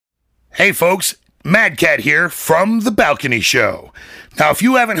Hey folks, Mad Cat here from The Balcony Show. Now, if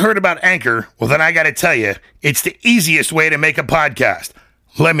you haven't heard about Anchor, well then I gotta tell you, it's the easiest way to make a podcast.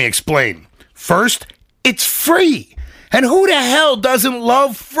 Let me explain. First, it's free. And who the hell doesn't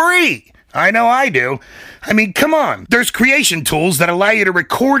love free? I know I do. I mean, come on. There's creation tools that allow you to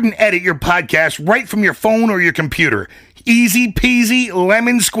record and edit your podcast right from your phone or your computer. Easy peasy,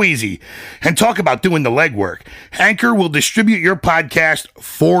 lemon squeezy. And talk about doing the legwork. Anchor will distribute your podcast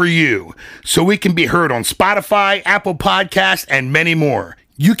for you, so it can be heard on Spotify, Apple Podcasts, and many more.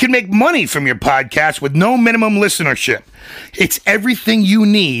 You can make money from your podcast with no minimum listenership. It's everything you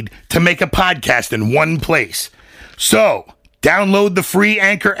need to make a podcast in one place. So, download the free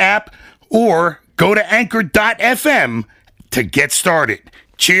Anchor app or go to anchor.fm to get started.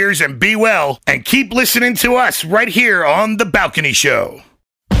 Cheers and be well, and keep listening to us right here on The Balcony Show.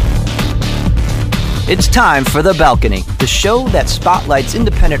 It's time for The Balcony, the show that spotlights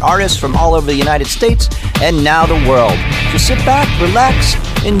independent artists from all over the United States and now the world. So sit back, relax,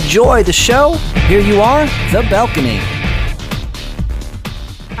 enjoy the show. Here you are, The Balcony.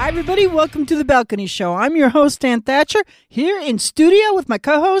 Hi, everybody. Welcome to The Balcony Show. I'm your host, Dan Thatcher, here in studio with my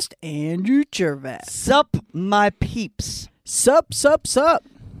co-host, Andrew Chervat. Sup, my peeps. Sup, sup, sup.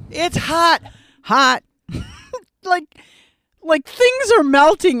 It's hot. Hot. like things are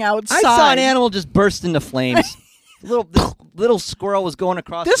melting outside. I saw an animal just burst into flames. This little squirrel was going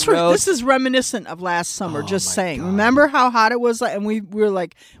across the road. This is reminiscent of last summer, just saying. God. Remember how hot it was? And we were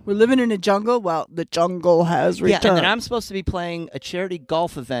like, we're living in a jungle. Well, the jungle has returned. Yeah, and then I'm supposed to be playing a charity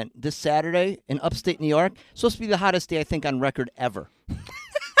golf event this Saturday in upstate New York. It's supposed to be the hottest day, I think, on record ever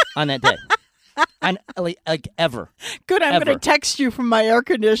on that day. Like ever. Good, I'm going to text you from my air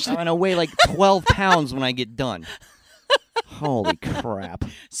conditioner. I'm going to weigh like 12 pounds when I get done. Holy crap.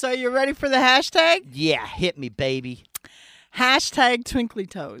 So you ready for the hashtag? Yeah, hit me, baby. Hashtag twinkly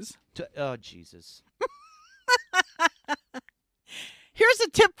toes. Oh, Jesus. Here's a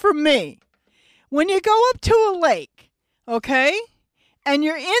tip from me. When you go up to a lake, okay, and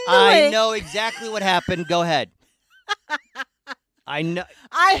you're in the lake. I know exactly what happened. Go ahead. I know.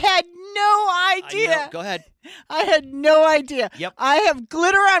 I had no idea. I know. Go ahead. I had no idea. Yep. I have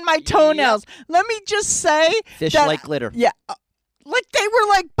glitter on my toenails. Yep. Let me just say. Fish that, like glitter. Yeah. Like they were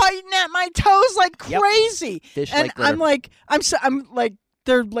like biting at my toes like crazy. Yep. Fish and like glitter. I'm like,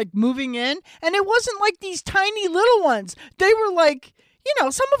 they're like moving in. And it wasn't like these tiny little ones. They were like,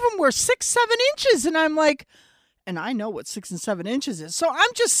 some of them were 6, 7 inches. And I'm like, and I know what 6 and 7 inches is. So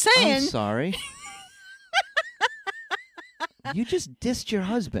I'm just saying. I'm sorry. You just dissed your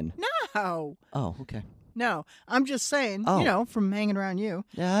husband. No. Oh, okay. No, I'm just saying, from hanging around you.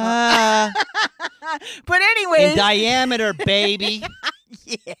 Ah. But anyways. In diameter, baby.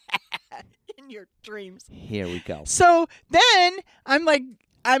 Yeah. In your dreams. Here we go. So then I'm like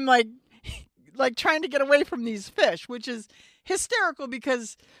trying to get away from these fish, which is hysterical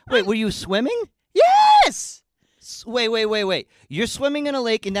because. Wait, were you swimming? Yes. Wait. You're swimming in a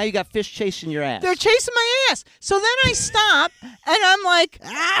lake and now you got fish chasing your ass. They're chasing my ass. So then I stop and I'm like,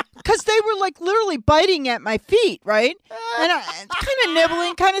 because they were like literally biting at my feet, right? And kind of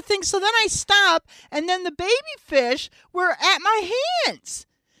nibbling kind of thing. So then I stop and then the baby fish were at my hands.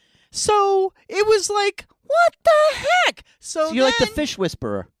 So it was like, what the heck? So you're like the fish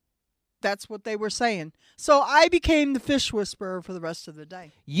whisperer. That's what they were saying. So I became the fish whisperer for the rest of the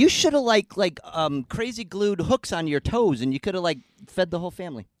day. You should have like crazy glued hooks on your toes, and you could have like fed the whole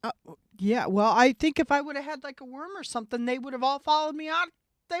family. Yeah. Well, I think if I would have had like a worm or something, they would have all followed me out.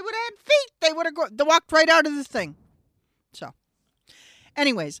 They would have had feet. They would have walked right out of the thing. So,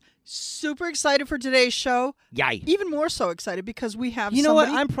 anyways, super excited for today's show. Yay! Even more so excited because we have. You know what?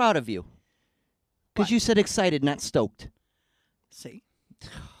 I'm proud of you. Because you said excited, not stoked. See.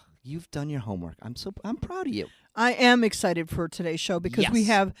 You've done your homework. I'm proud of you. I am excited for today's show because we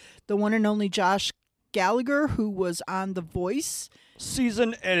have the one and only Josh Gallagher, who was on The Voice.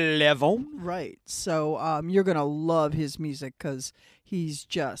 Season 11. Right. So you're going to love his music because he's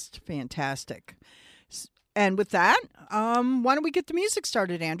just fantastic. And with that, why don't we get the music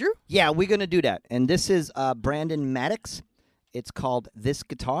started, Andrew? Yeah, we're going to do that. And this is Brandon Maddox. It's called This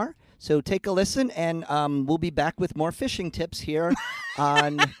Guitar. So take a listen, and we'll be back with more fishing tips here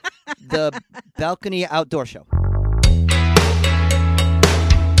on the Balcony Outdoor Show.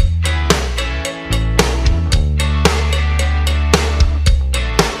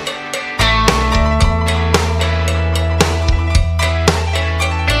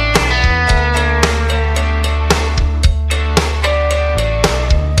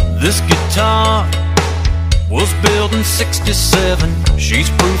 This guitar was built in 67. She's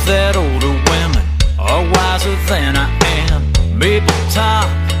proof that older women are wiser than I am. Maple top,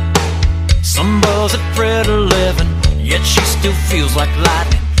 Some buzz at Fred 11, yet she still feels like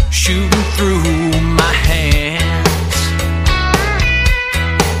lightning shooting through my hands.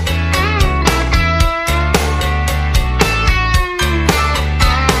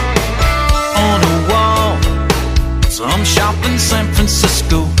 On a wall, some shop in San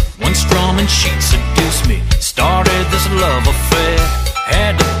Francisco, one strumming sheet seduced me, started this love affair.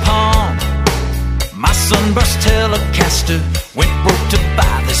 Had to pawn my sunburst Telecaster, went broke to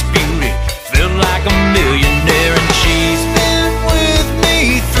buy this beauty, felt like a millionaire. And she's been with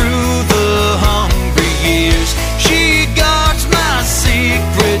me through the hungry years. She guards my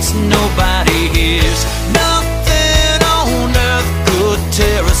secrets nobody hears. Nothing on earth could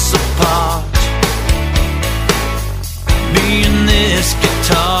tear us apart, me and this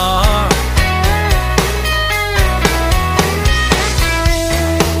guitar.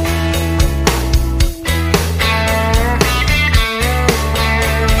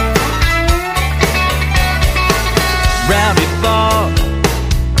 Rowdy bar,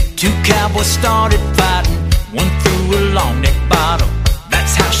 two cowboys started fighting, one threw a long neck bottle,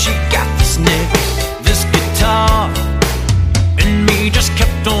 that's how she got this nick. This guitar and me just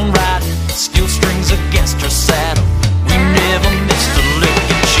kept on riding, steel strings against her saddle, we never missed a lick.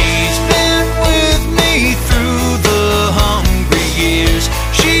 And she's been with me through the hungry years.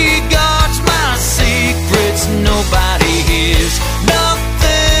 She guards my secrets nobody hears.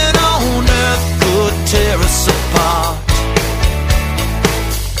 Nothing on earth could tear us apart,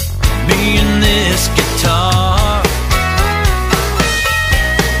 me and this guitar.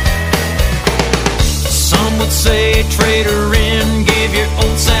 Some would say trade her in, give your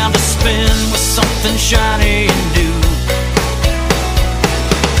old sound a spin with something shiny and new.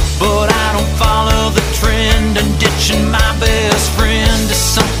 But I don't follow the trend, and ditching my best friend is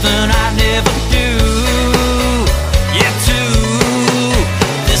something I never do. Yeah, to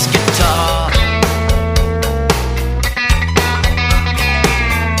this guitar.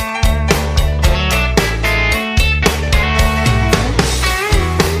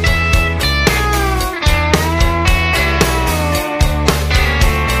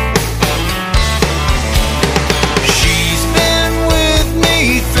 She's been with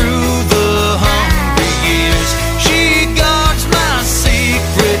me through the hungry years. She guards my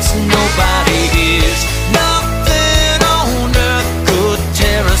secrets nobody hears. Nothing on earth could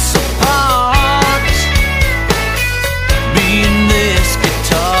tear us apart, me and this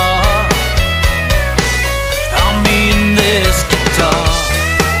guitar. Oh, me and this guitar.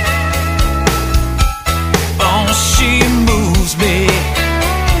 Oh, she moves me.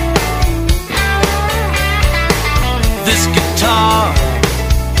 This guitar,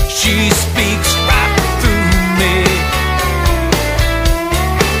 she speaks right through me.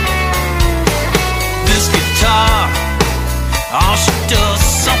 This guitar, oh, she does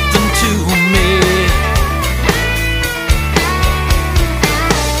something to me.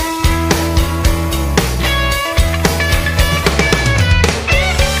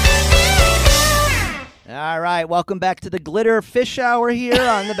 All right, welcome back to the Glitter Fish Hour here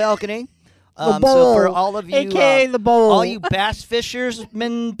on the balcony. The So bowl, for all of you, aka the bowl. all you bass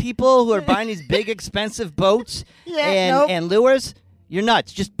fishermen people who are buying these big expensive boats and lures, you're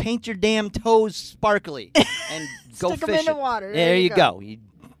nuts. Just paint your damn toes sparkly and go Stick 'em fishing. in the water. There you go. You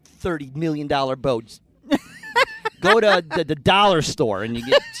 $30 million boats. Go to the dollar store and you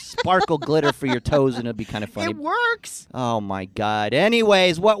get sparkle glitter for your toes, and it'll be kind of funny. It works. Oh, my God.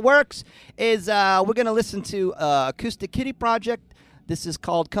 Anyways, what works is we're going to listen to Acoustic Kitty Project. This is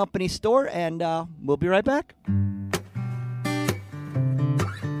called Company Store, and we'll be right back.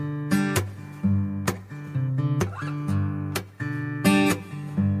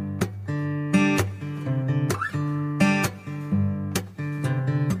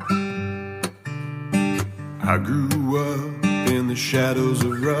 I grew up in the shadows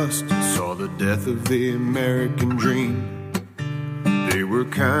of rust, saw the death of the American dream. They were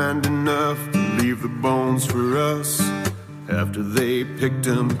kind enough to leave the bones for us after they picked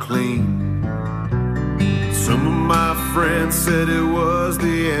them clean. Some of my friends said it was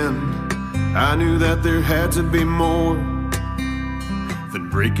the end. I knew that there had to be more than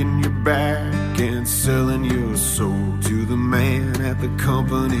breaking your back and selling your soul to the man at the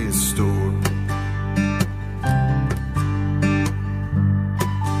company store.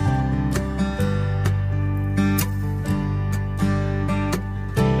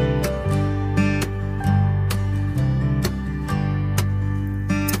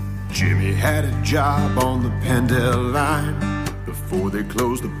 Jimmy had a job on the Pendel line before they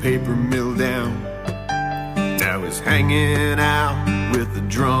closed the paper mill down. Now he's hanging out with the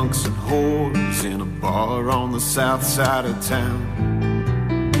drunks and whores in a bar on the south side of town.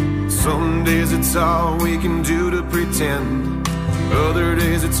 Some days it's all we can do to pretend. Other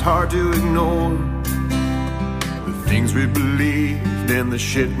days it's hard to ignore the things we believed and the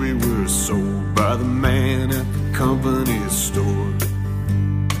shit we were sold by the man at the company store.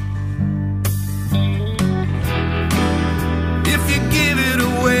 If you give it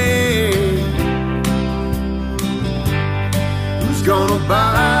away, who's gonna buy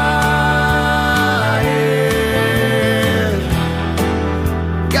it?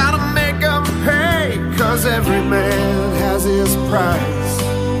 Gotta make them pay, 'cause every man has his price.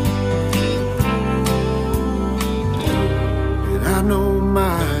 And I know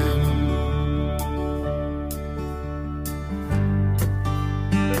mine.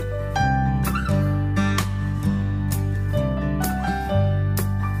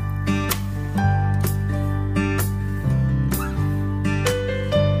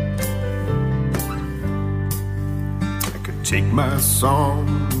 Take my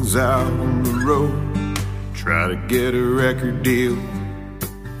songs out on the road, try to get a record deal.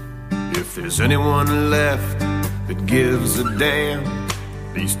 If there's anyone left that gives a damn,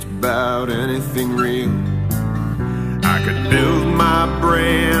 at least about anything real, I could build my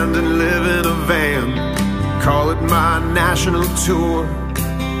brand and live in a van, call it my national tour.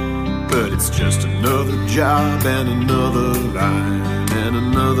 But it's just another job and another line and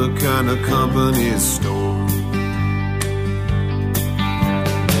another kind of company store.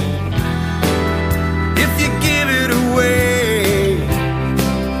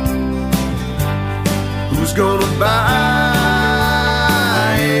 Who's gonna buy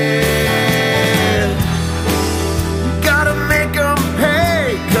it? Gotta make them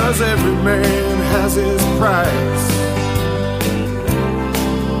pay, 'cause every man has his price.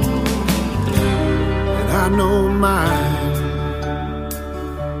 And I know mine.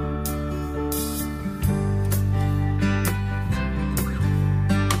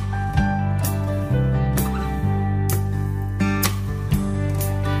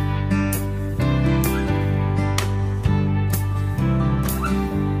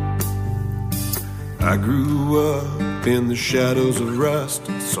 I grew up in the shadows of rust,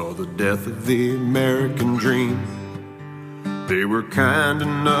 saw the death of the American dream. They were kind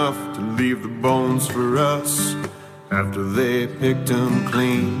enough to leave the bones for us after they picked them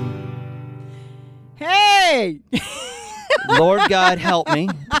clean. Hey! Lord God help me,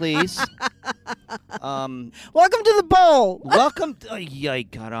 please. Welcome to the bowl. Welcome to, yay,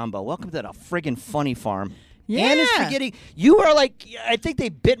 caramba. Welcome to the friggin' funny farm. Yeah. Ann is forgetting. You are like, I think they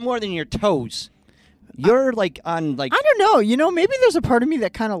bit more than your toes. You're like on like. I don't know. You know, maybe there's a part of me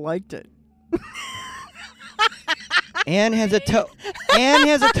that kind of liked it. Ann has a toe. Ann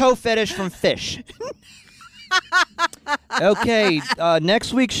has a toe fetish from fish. Okay,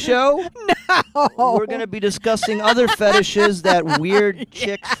 next week's show, we're going to be discussing other fetishes that weird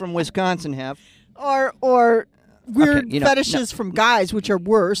chicks from Wisconsin have. Or weird Okay, fetishes from guys, which are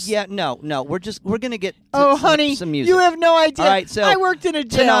worse. Yeah, no, we're going to get honey, some music. you have no idea. All right, so I worked in a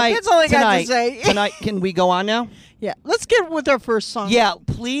jail. tonight, That's all I got to say. Tonight, can we go on now? Yeah, let's get with our first song. Yeah,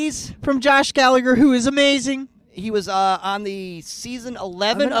 please. From Josh Gallagher, who is amazing. He was on the season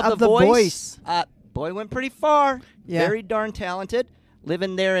 11 of of The The Voice. Boy went pretty far. Yeah. Very darn talented.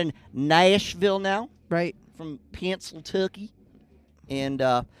 Living there in Nashville now. Right. From Pennsylvania. And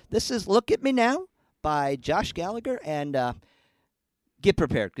this is Look at Me Now by Josh Gallagher. And get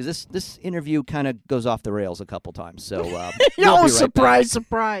prepared, because this interview kind of goes off the rails a couple times. So we'll be right surprise,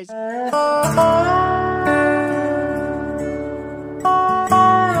 back. surprise.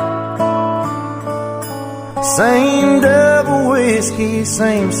 Same double whiskey,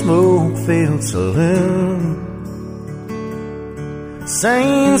 same smoke-filled saloon.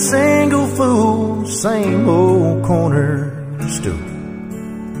 Same single fool, same old corner stool.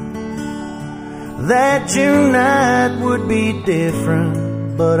 That June night would be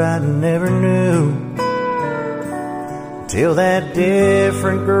different, but I never knew. Till that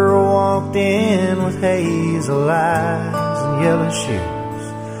different girl walked in with hazel eyes and yellow shoes.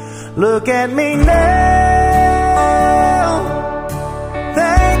 Look at me now,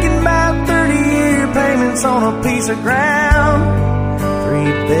 thinking about 30-year payments on a piece of ground.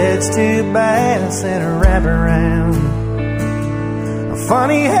 3 beds, 2 baths, and a wraparound. A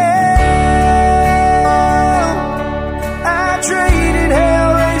funny hell, I traded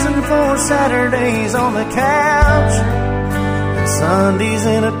hell raising for Saturdays on the couch and Sundays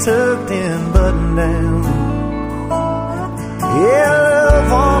in a tucked-in button-down. Yeah, love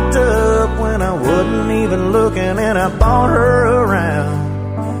walked up when I wasn't even looking, and I bought her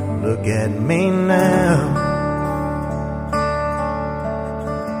around. Look at me now.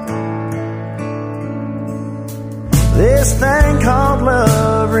 This thing called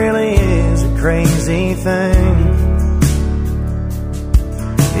love really crazy thing.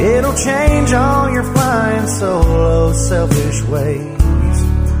 It'll change all your flying solo selfish ways.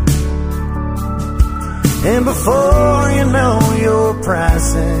 And before you know, you're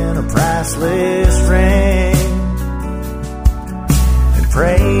pricing a priceless ring and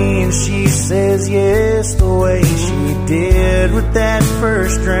praying she says yes the way she did with that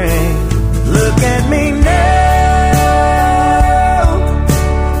first drink. Look at me now,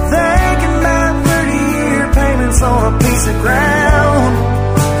 thinking about 30-year payments on a piece of ground,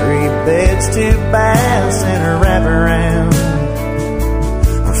 3 beds, 2 baths, and a wraparound.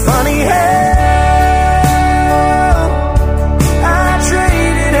 Funny how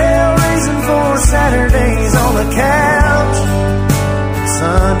Saturdays on the couch,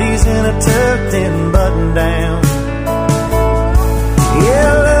 Sundays in a tucked-in button-down.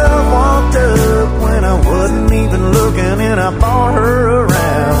 Yeah, love walked up when I wasn't even looking, and I bought her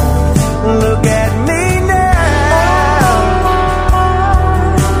around. Look at me now.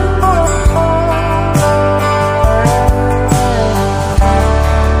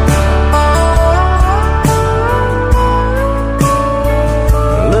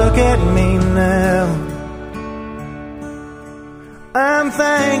 Look at me now. I'm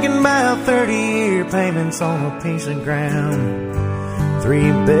thinking about 30-year payments on a piece of ground,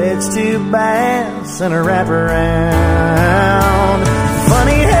 3 beds, 2 baths, and a wraparound.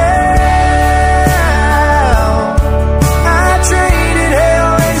 Funny how I traded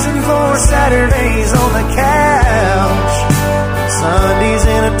hell raising for Saturdays on the couch, Sundays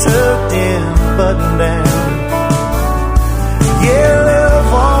in a tucked-in button-down. Yeah, love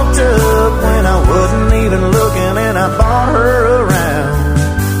walked up when I wasn't even looking, and I bought her around.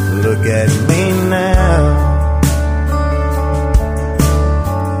 Look at me now.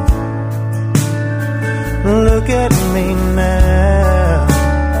 Look at me now.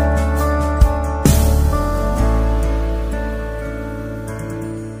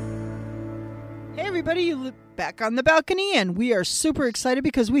 Hey everybody, you look back on the balcony, and we are super excited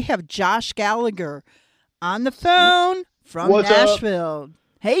because we have Josh Gallagher on the phone from What's Nashville.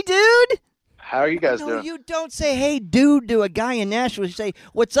 Hey, dude. How are you guys No, doing? you don't say, hey, dude, to a guy in Nashville. You say,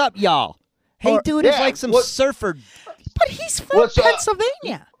 what's up, y'all? Hey, dude is yeah, like some what- surfer. But he's from What's up?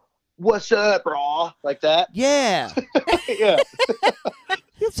 Pennsylvania. What's up, brah? Like that? Yeah. Yeah.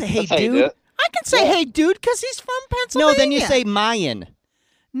 You'll say, hey, That's how you do dude. it. I can say, hey, dude, because he's from Pennsylvania. No, then you say Mayan.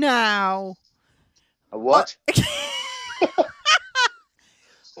 No. A what?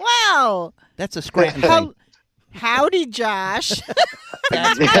 Wow. That's a Scranton thing. Howdy, Josh.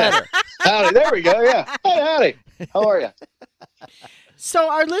 That's better. Howdy. There we go. Yeah. Hey, howdy. How are you?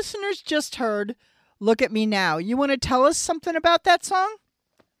 So our listeners just heard Look at Me Now. You want to tell us something about that song?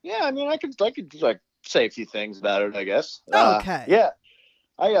 Yeah. I mean, I could like say a few things about it, I guess. Okay. Yeah.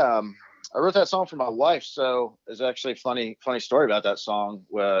 I wrote that song for my wife. So there's actually a funny story about that song.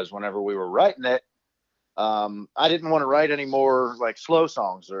 Was whenever we were writing it, I didn't want to write any more like slow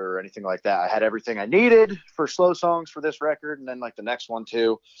songs or anything like that. I had everything I needed for slow songs for this record, and then like the next one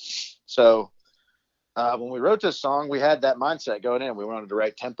too. So when we wrote this song, we had that mindset going in. We wanted to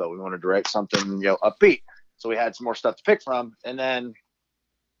write tempo. We wanted to write something, upbeat. So we had some more stuff to pick from. And then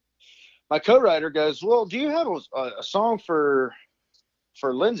my co-writer goes, "Well, do you have a song for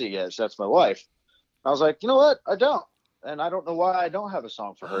Lindsay?" Yes, that's my wife. I was like, you know what? I don't. And I don't know why I don't have a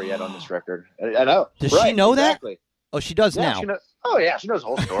song for her yet on this record. I know. Does she know exactly. that? Oh, she does Yeah, now. she she knows the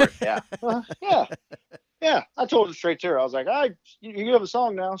whole story. Yeah. Yeah. Yeah. I told her straight to her. I was like, you have a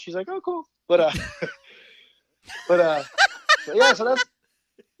song now. She's like, oh, cool. But yeah, so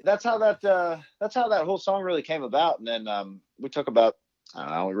that's how that whole song really came about. And then we took about, I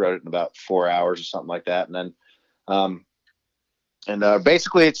don't know, we wrote it in about 4 hours or something like that. And then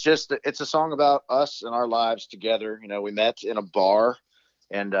basically it's a song about us and our lives together. We met in a bar,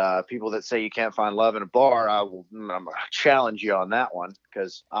 and people that say you can't find love in a bar, I'm gonna challenge you on that one,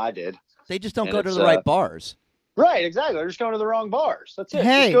 because I did. They just don't And go to it's, the right bars. Right, exactly. They're just going to the wrong bars. That's it.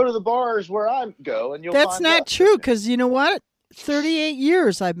 Hey. Just go to the bars where I go, and you'll That's find not love. true, because you know what? 38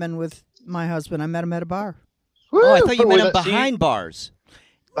 years I've been with my husband. I met him at a bar. Oh, I thought you Woo! met him See, behind bars.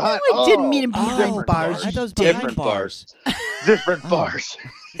 No, I didn't meet him behind different bars. I thought it was Different behind bars. different bars.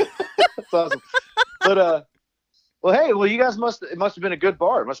 That's awesome. But you guys it must have been a good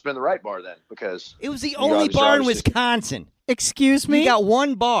bar. It must have been the right bar then, because It was the You only obviously- bar in obviously- Wisconsin. Excuse me? You got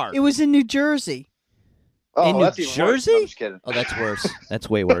one bar. It was in New Jersey. oh, in New that's even worse. No, Jersey? I'm just kidding. Oh, that's worse. That's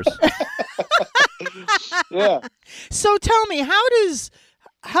way worse. Yeah. So tell me, how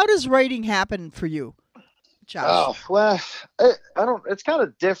does writing happen for you, Josh? Oh, well, I don't. It's kind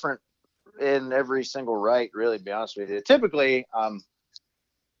of different in every single write, really. To be honest with you, typically,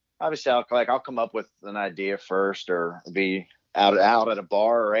 obviously I'll come up with an idea first, or be out at a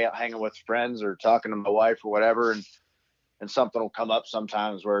bar, or out hanging with friends, or talking to my wife or whatever, and something will come up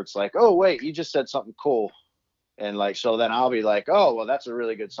sometimes where it's like, oh wait, you just said something cool. And like, so then I'll be like, oh, well, that's a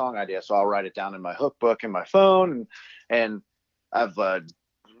really good song idea. So I'll write it down in my hook book in my phone. And I've,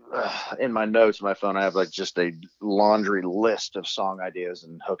 in my notes on my phone, I have like just a laundry list of song ideas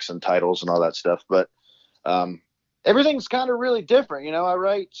and hooks and titles and all that stuff. But everything's kind of really different. You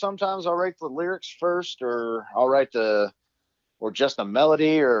know, sometimes I'll write the lyrics first, or I'll write or just a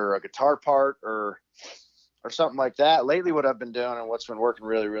melody or a guitar part or something like that. Lately, what I've been doing and what's been working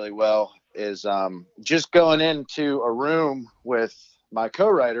really, really well is just going into a room with my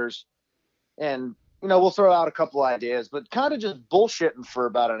co-writers, and, you know, we'll throw out a couple ideas, but kind of just bullshitting for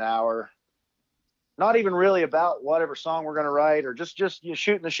about an hour. Not even really about whatever song we're going to write, or just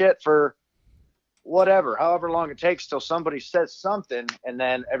shooting the shit for however long it takes till somebody says something, and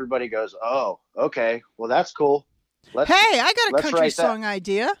then everybody goes, oh, okay, well, that's cool. Hey, I got a country song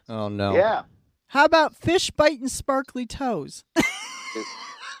idea. Oh, no. Yeah. How about fish biting sparkly toes?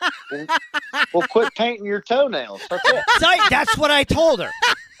 Well, quit painting your toenails. That's it. Sorry, that's what I told her.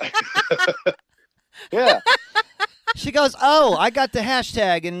 Yeah. She goes, oh, I got the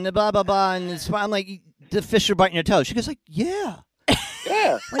hashtag and the blah, blah, blah. And I'm like, the fish are biting your toes. She goes like, yeah.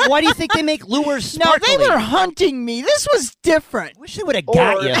 Yeah. Like, why do you think they make lures No, sparkly? they were hunting me. This was different. Wish they would have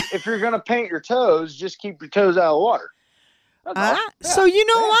got you. If you're going to paint your toes, just keep your toes out of the water. So you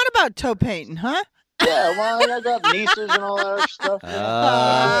know a lot about toe painting, huh? Yeah, well, I got nieces and all that other stuff.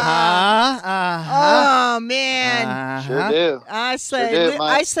 Oh man, Sure do. I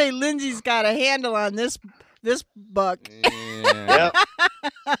say Lindsay's got a handle on this buck. Yep.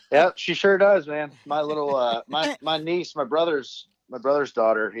 Yep, she sure does, man. My little my niece, my brother's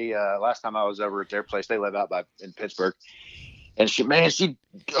daughter. He last time I was over at their place, they live out in Pittsburgh. And she painted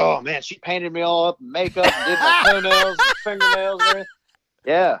me all up in makeup, and did my toenails and fingernails and everything.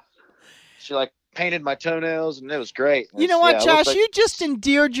 Yeah. She like painted my toenails, and it was great. You know what, Josh? You just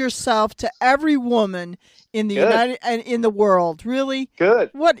endeared yourself to every woman in the United and in the world. Really? Good.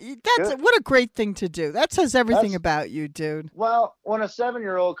 What a great thing to do. That says everything about you, dude. Well, when a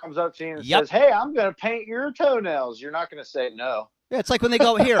 7-year-old comes up to you and says, "Hey, I'm going to paint your toenails," you're not going to say no. Yeah, it's like when they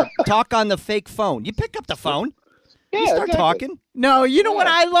go, here, talk on the fake phone. You pick up the phone. You start talking. No, you know what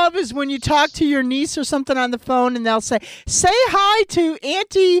I love is when you talk to your niece or something on the phone, and they'll say hi to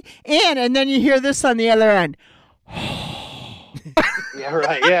Auntie Ann, and then you hear this on the other end. Yeah,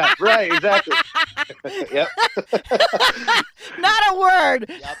 right. Yeah, right. Exactly. Yep. Not a word.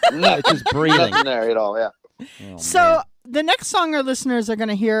 Yep. No, it's just breathing. Nothing there at all. Yeah. Oh, so the next song our listeners are going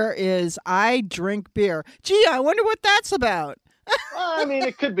to hear is "I Drink Beer." Gee, I wonder what that's about. Well, I mean,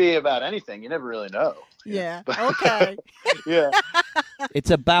 it could be about anything. You never really know. Yeah. Okay. Yeah. It's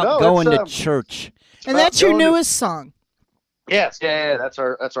about going to church. And that's your newest song. Yes. Yeah. That's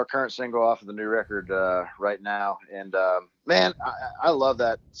our current single off of the new record right now. And man, I love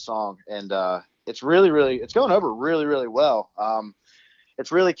that song. And it's it's going over really, really well.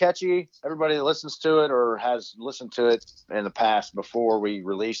 It's really catchy. Everybody that listens to it or has listened to it in the past before we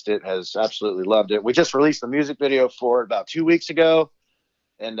released it has absolutely loved it. We just released the music video for it about 2 weeks ago.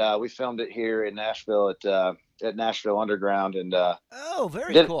 And we filmed it here in Nashville at Nashville Underground. And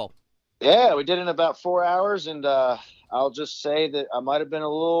very cool. Yeah, we did it in about 4 hours. And I'll just say that I might have been a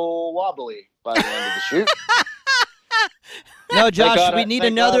little wobbly by the end of the shoot. No, Josh, we need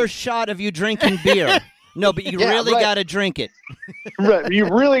another shot of you drinking beer. No, but you really got to drink it. Right, you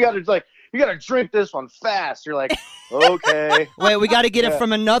really got to you got to drink this one fast. You're like, okay. Wait, we got to get it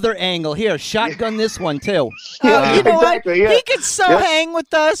from another angle. Here, shotgun this one too. You know what? Yeah. He could hang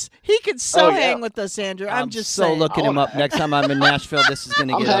with us. He could hang with us, Andrew. I'm just so saying. looking him up next time I'm in Nashville. This is going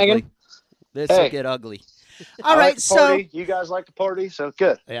to get ugly. This will get ugly. All right, so you guys like to party, so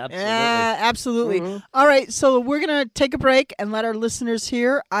good. Yeah, absolutely. Yeah, absolutely. Mm-hmm. All right, so we're gonna take a break and let our listeners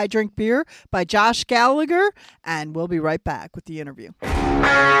hear "I Drink Beer" by Josh Gallagher, and we'll be right back with the interview.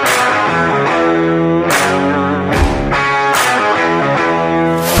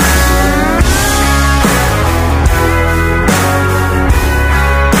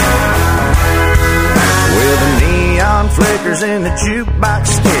 Neon flickers in the jukebox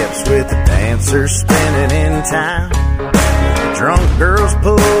skips with the dancers spinning in time. Drunk girls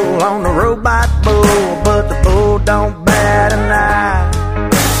pull on the robot bull, but the bull don't bat an eye.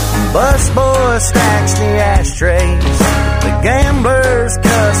 Busboy stacks the ashtrays, the gamblers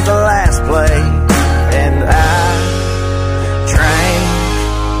cuss the last play, and I drink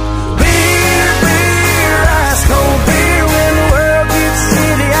beer, ice cold beer. When the world gets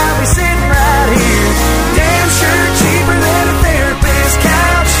shitty, I'll be sitting right here. Damn sure cheaper than a therapist's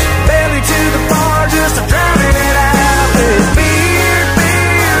couch.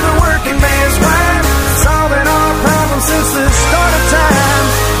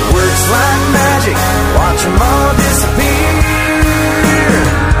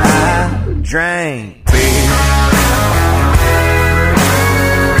 drank beer.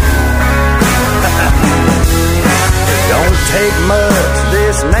 It don't take much.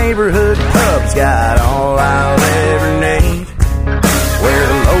 This neighborhood pub's got all I'll ever need. Where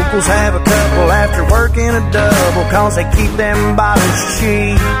the locals have a couple after working a double, 'cause they keep them bottles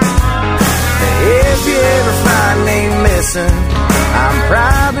cheap. If you ever find me missing, I'm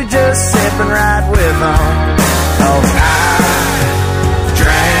probably just sipping right with them. 'Cause I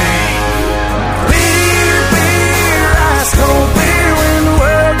drank beer, ice cold beer. When the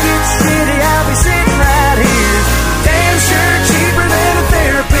world gets shitty, I'll be sitting right here. Damn sure cheaper than a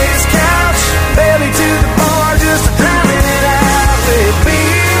therapist's couch. Belly to the bar, just drowning it out with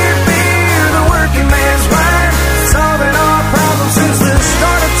beer, the working man's wine. Solving our problems since the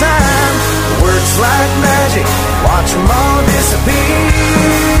start of time. Works like magic, watch them all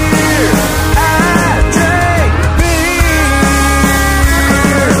disappear. I drank beer.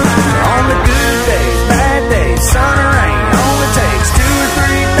 On the good days, bad days, sun or rain, only takes 2 or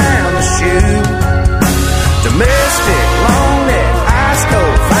 3 down the chute. Domestic, long neck, ice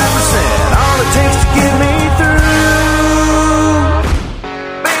cold, 5%, all it takes to get me through.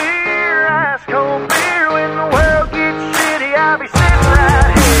 Beer, ice cold beer. When the world gets shitty, I'll be sitting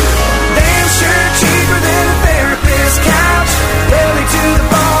right here. Damn sure cheaper than a therapist's couch. Belly to the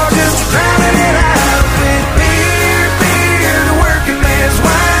bar, just drowning it out with beer, the working man's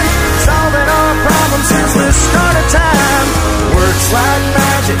wine. Solving our problems since the start of time. Works like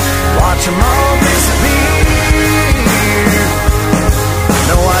magic, watch them all disappear.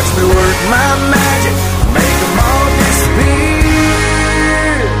 Now watch me work my magic, make them all disappear.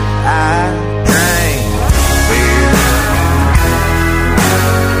 I drank beer.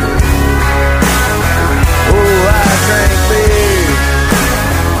 Oh, I drank beer.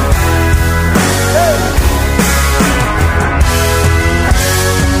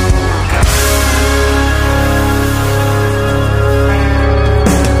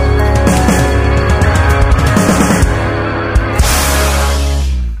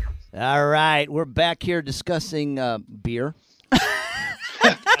 All right, we're back here discussing beer.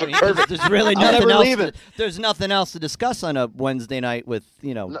 Perfect. There's really I'll nothing never else. leave it. There's nothing else to discuss on a Wednesday night with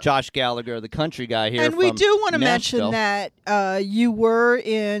Josh Gallagher, the country guy here. And we from do want to Nashville. mention that you were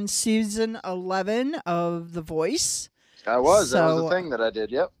in season 11 of The Voice. I was. That was So- the thing that I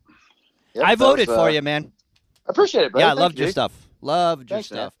did. Yep. I that voted was, for you, man. I appreciate it, bro. Yeah, I Thank loved you. your stuff. Loved your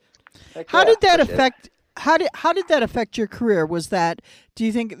Thanks, man. stuff. Heck How yeah, did that appreciate it. affect? How did that affect your career? Was that? Do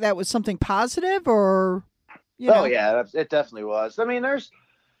you think that was something positive, or? Oh yeah, it definitely was. I mean, there's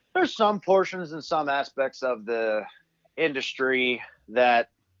some portions and some aspects of the industry that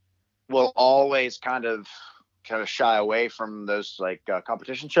will always kind of shy away from those like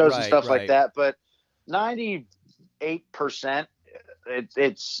competition shows and stuff like that. But 98%,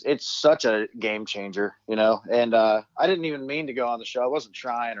 it's such a game changer, you know. And I didn't even mean to go on the show. I wasn't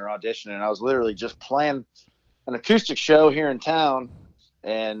trying or auditioning. I was literally just playing an acoustic show here in town.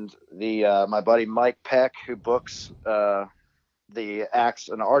 And the my buddy Mike Peck, who books the acts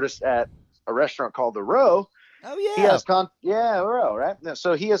and artists at a restaurant called The Row. Oh yeah. He has Row, right?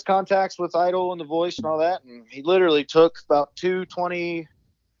 So he has contacts with Idol and The Voice and all that. And he literally took about two 20-second,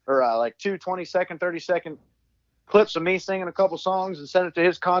 30-second clips of me singing a couple songs and sent it to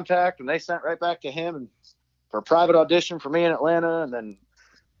his contact, and they sent right back to him and for a private audition for me in Atlanta. And then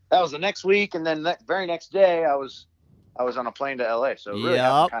that was the next week, and then that very next day I was on a plane to LA. So it really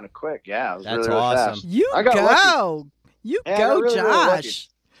happened kind of quick. Yeah, it was That's really awesome. fast. You I got go. lucky. You Yeah, I go, got really, really lucky. Josh.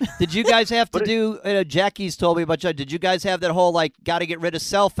 Did you guys have to do? Jackie's told me about. Did you guys have that whole like got to get rid of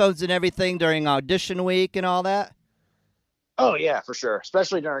cell phones and everything during audition week and all that? Oh yeah, for sure.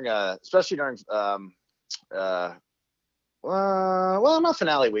 Especially during well, not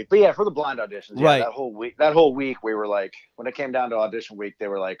finale week, but yeah, for the blind auditions. Yeah, Right. That whole week we were like, when it came down to audition week, they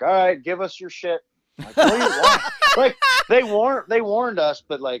were like, all right, give us your shit. Like, what do you want? Like they warned us,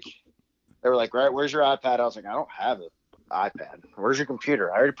 but like they were like, right, where's your iPad? I was like, I don't have an iPad. Where's your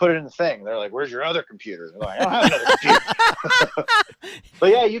computer? I already put it in the thing. They're like, where's your other computer? They're like, I don't have another computer. But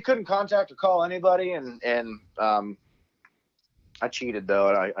yeah, you couldn't contact or call anybody, and I cheated though,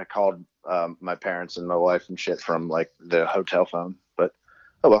 and I called my parents and my wife and shit from like the hotel phone. But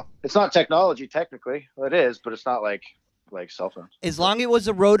oh well, it's not technology technically. Well, it is, but it's not like cell phones. As long as it was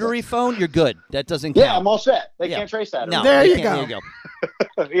a rotary phone, you're good. That doesn't count. Yeah, I'm all set. They Yeah. can't trace that. No, There they you can't. go.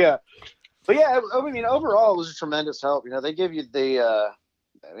 There you go. Yeah. But yeah, I mean, overall, it was a tremendous help. You know, they give you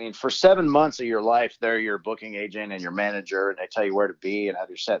for 7 months of your life, they're your booking agent and your manager, and they tell you where to be and have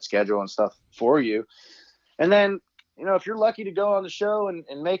your set schedule and stuff for you. And then, you know, if you're lucky to go on the show and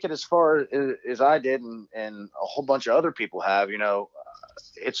make it as far as I did and a whole bunch of other people have, you know,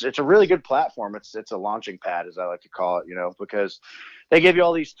 it's a really good platform. It's a launching pad, as I like to call it, because they give you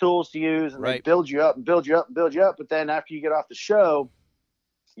all these tools to use, and they build you up and build you up and build you up. But then after you get off the show,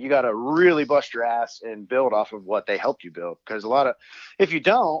 you got to really bust your ass and build off of what they helped you build. Because if you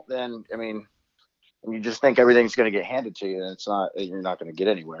don't, then and you just think everything's going to get handed to you, and you're not going to get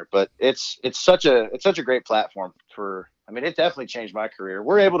anywhere. But it's such a great platform it definitely changed my career.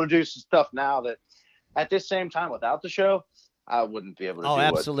 We're able to do some stuff now that at this same time without the show, I wouldn't be able to do.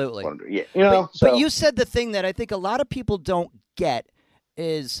 Absolutely. But you said the thing that I think a lot of people don't get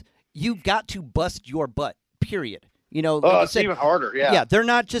is you've got to bust your butt, period. It's even harder. Yeah. Yeah. They're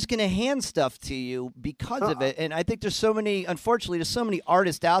not just going to hand stuff to you because of it. And I think unfortunately, there's so many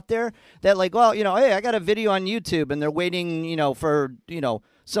artists out there that hey, I got a video on YouTube, and they're waiting, for,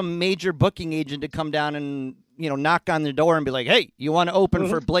 some major booking agent to come down and, knock on their door and be like, hey, you want to open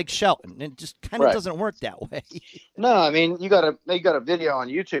for Blake Shelton? It just kind of doesn't work that way. No, you got a video on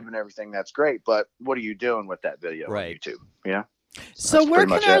YouTube and everything. That's great. But what are you doing with that video on YouTube? Yeah. So where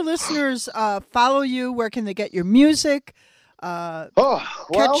can our listeners follow you? Where can they get your music?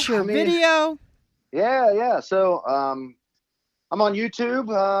 Catch your video? Yeah. So I'm on YouTube,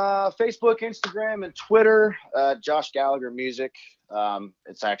 Facebook, Instagram, and Twitter. Josh Gallagher Music.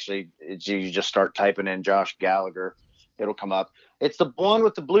 You just start typing in Josh Gallagher, it'll come up. It's the one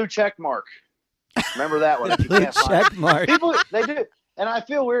with the blue check mark. Remember that one? The blue check mark. People, they do, and I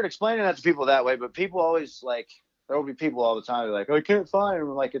feel weird explaining that to people that way, but people always there will be people all the time. They're like, "Oh, I can't find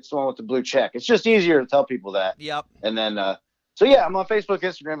him." It's the one with the blue check. It's just easier to tell people that. Yep. And then, I'm on Facebook,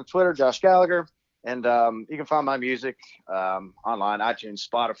 Instagram, and Twitter, Josh Gallagher. And you can find my music online, iTunes,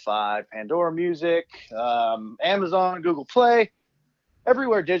 Spotify, Pandora Music, Amazon, Google Play,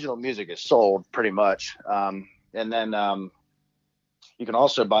 everywhere digital music is sold, pretty much. And then you can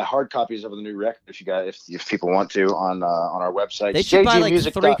also buy hard copies of the new record if people want to on our website. They should buy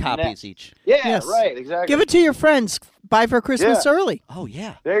 3 copies each. Yeah, yes. Right, exactly. Give it to your friends. Buy for Christmas early. Oh,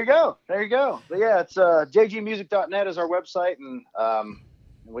 yeah. There you go. But yeah, it's jgmusic.net is our website, and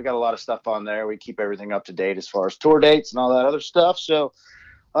we got a lot of stuff on there. We keep everything up to date as far as tour dates and all that other stuff. So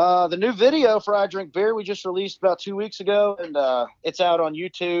the new video for I Drink Beer we just released about 2 weeks ago, and it's out on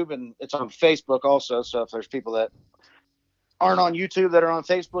YouTube, and it's on Facebook also. So if there's people that aren't on YouTube that are on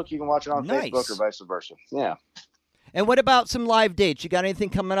Facebook, you can watch it on Facebook or vice versa. Yeah. And what about some live dates? You got anything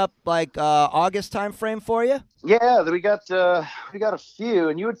coming up August time frame for you? Yeah, we got a few,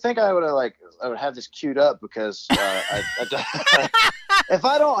 and you would think I would have this queued up because if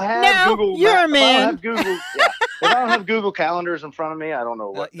I don't have Google, you're a man. If I don't have Google calendars in front of me, I don't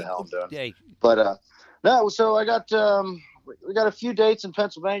know what the hell I'm doing. But no, so I got we got a few dates in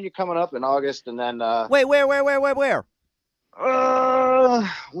Pennsylvania coming up in August, and then wait, where?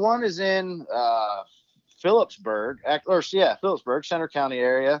 One is in Phillipsburg, Phillipsburg, Center County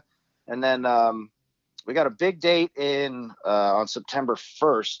area, and then we got a big date on September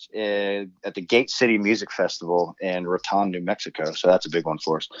 1st at the Gate City Music Festival in Raton, New Mexico. So that's a big one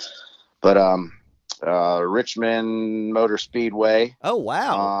for us. But Richmond Motor Speedway. Oh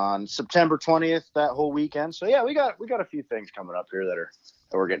wow! On September 20th, that whole weekend. So yeah, we got a few things coming up here that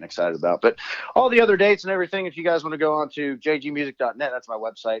we're getting excited about. But all the other dates and everything, if you guys want to go on to jgmusic.net, that's my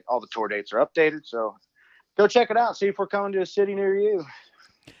website. All the tour dates are updated. So go check it out. See if we're coming to a city near you.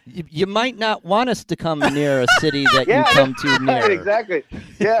 You might not want us to come near a city that you come to near. Right, exactly.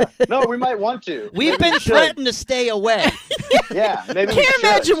 Yeah. No, we might want to. We've been threatened to stay away. Yeah. Maybe Can't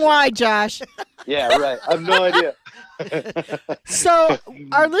imagine why, Josh. Yeah, right. I have no idea. So,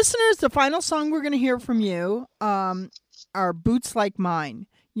 our listeners, the final song we're going to hear from you are Boots Like Mine.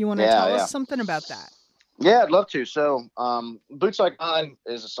 You want to tell us something about that? Yeah, I'd love to. So, Boots Like Mine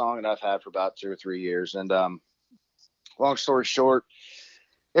is a song that I've had for about 2 or 3 years. And long story short,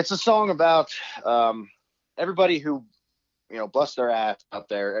 it's a song about everybody who, busts their ass out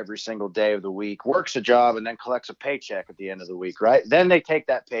there every single day of the week, works a job, and then collects a paycheck at the end of the week, right? Then they take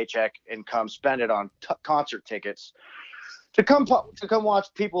that paycheck and come spend it on concert tickets to come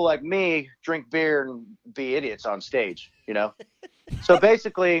watch people like me drink beer and be idiots on stage, So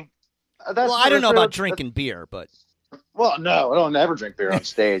basically, I don't know about drinking beer, but well, no, I don't ever drink beer on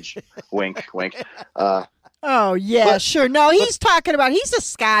stage. Wink, wink. Oh, yeah, sure. No, he's talking about, he's a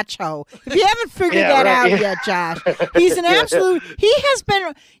Scotch hoe. If you haven't figured that out yet, Josh, he's an absolute, he has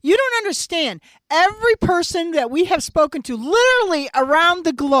been, you don't understand. Every person that we have spoken to, literally around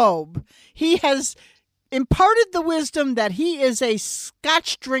the globe, he has imparted the wisdom that he is a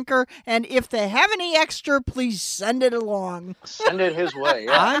Scotch drinker, and if they have any extra, please send it along. Send it his way.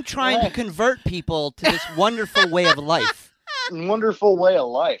 Yeah. I'm trying to convert people to this wonderful way of life. wonderful way of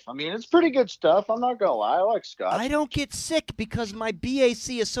life. I mean, it's pretty good stuff. I'm not gonna lie. I like scotch. I don't get sick because my BAC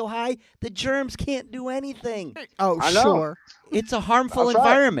is so high, the germs can't do anything. Oh, I know. sure. It's a harmful That's right.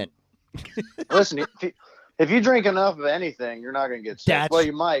 environment. Listen, if you drink enough of anything, you're not gonna get sick. That's- Well,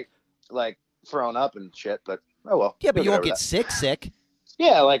 you might like thrown up and shit, but oh well. Yeah, but you won't Whatever get that. sick.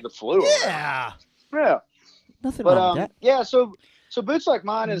 Yeah, like the flu. or whatever. Yeah. Yeah. Nothing But wrong with that. yeah, so Boots Like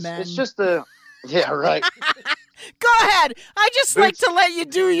Mine is Men. it's just the yeah, right. Go ahead. I just like to let you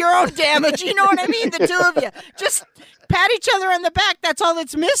do your own damage. You know what I mean? The two of you. Just pat each other on the back. That's all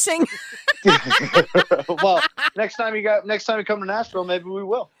that's missing. Well, next time you come to Nashville, maybe we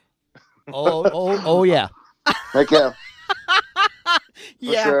will. Oh yeah. Heck yeah. For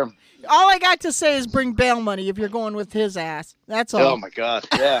Yeah. sure. All I got to say is bring bail money if you're going with his ass. That's all. Oh my god.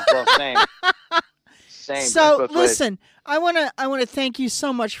 Yeah. Well, same. Same. So Both ways. listen, I wanna thank you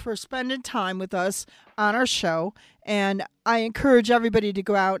so much for spending time with us on our show, and I encourage everybody to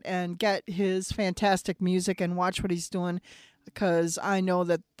go out and get his fantastic music and watch what he's doing, because I know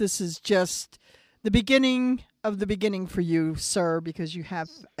that this is just the beginning of the beginning for you, sir, because you have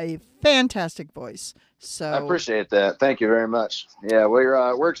a fantastic voice. So I appreciate that. Thank you very much. Yeah,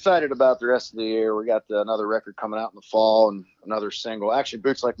 we're excited about the rest of the year. We got another record coming out in the fall and another single. Actually,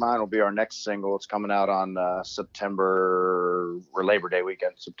 Boots Like Mine will be our next single. It's coming out on September or Labor Day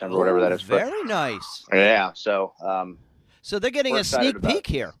weekend, September, whatever that is. But, Very nice. yeah, so So they're getting We're a excited sneak about peek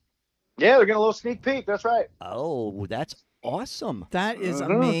here. yeah, they're getting a little sneak peek. That's right. Oh, that's awesome. that is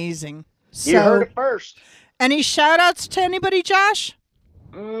Mhm. amazing. You heard So, it first. any shout outs to anybody, Josh?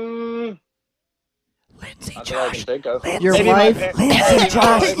 Lindsay, That's all I can think of. Your Maybe my wife? pa- Lindsay,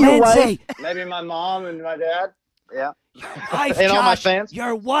 Josh, Your Lindsay. Maybe my mom and my dad. Yeah. Wife, And all my Josh. fans.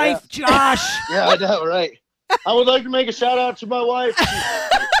 Your wife, Josh. Yeah, I know, right. I would like to make a shout out to my wife.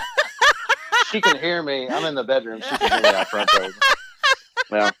 She can hear me. I'm in the bedroom. She can hear me out front there.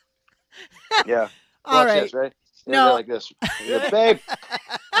 Yeah. Yeah. All Watch right. this, right? Yeah, No. go like this. Yeah, babe,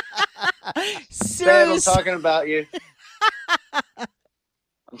 I'm Serious. talking about you.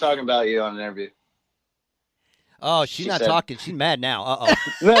 I'm talking about you on an interview. Oh, she's She not said- talking. She's mad now. Uh-oh.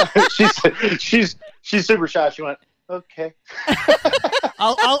 No, she's super shy. She went, okay.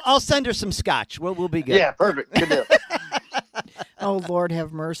 I'll send her some scotch. We'll be good. Yeah, perfect. Good deal. Oh, Lord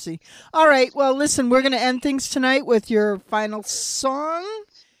have mercy. All right. Well, listen, we're going to end things tonight with your final song.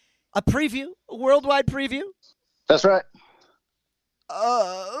 A preview, a worldwide preview That's right.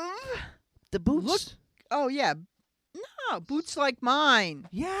 Of. the boots. Look. Oh, yeah. No, Boots Like Mine.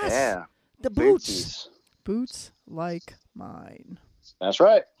 Yes. Yeah. The boots. Bootsies. Boots Like Mine. That's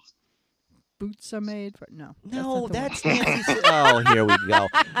right. Boots are made for. No. No, not the that's one. Nancy. Oh, here we go.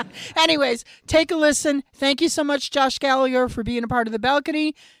 Anyways, take a listen. Thank you so much, Josh Gallagher, for being a part of the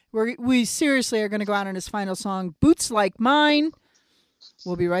balcony. We seriously are going to go out on his final song, Boots Like Mine.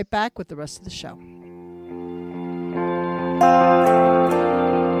 We'll be right back with the rest of the show.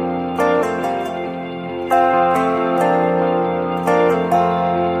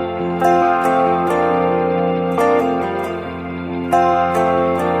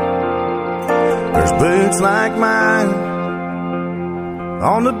 There's boots like mine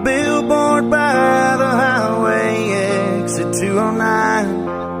on the billboard by the highway exit 209.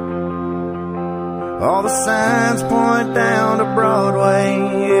 All the signs point down to Broadway.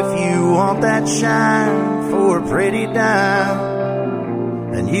 If you want that shine for a pretty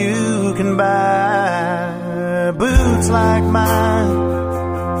dime, then you can buy boots like mine.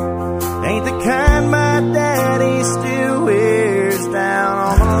 Ain't the kind my daddy still wears down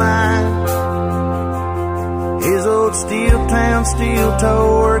on the line. His old steel town, steel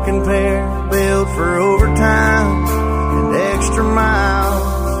toe working pair, built for overtime and extra miles.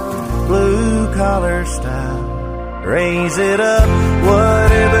 Blue collar style, raise it up,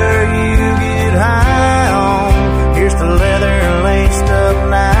 whatever you get high on. Here's the leather laced up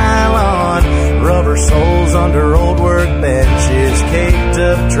nylon, rubber soles under old work benches, caked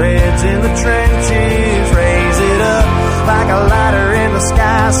up treads in the trenches. Raise it up like a lighter in the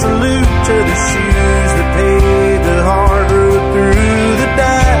sky, salute to the shoes that paved the hard road through the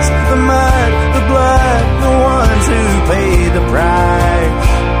dust, the mud, the blood, the ones who paid the price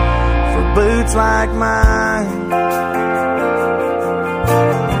for boots like mine.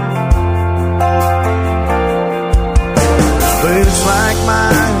 Boots like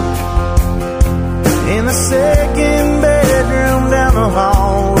mine in the second bedroom down the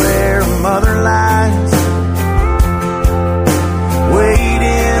hall where mother lies,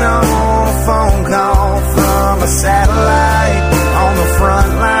 waiting on a phone call from a satellite on the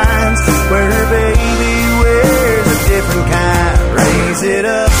front lines where her baby wears a different kind. Raise it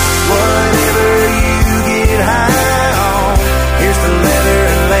up, whatever you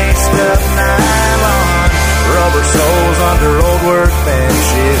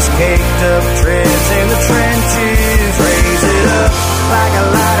caked up treads in the trenches. Raise it up like a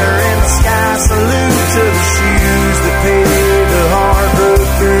lighter in the sky. Salute to the shoes that paved the hard road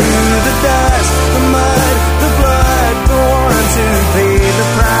through the dust, the mud, the blood, the ones who paid the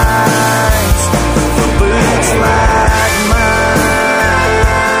price for boots like mine.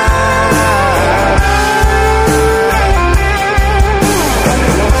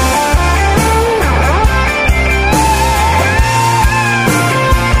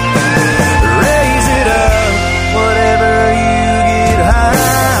 Raise it up, whatever you get high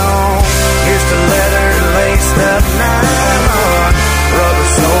on. Here's to leather laced up nylon, rubber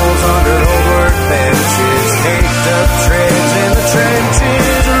soles under old work benches, caked up treads in the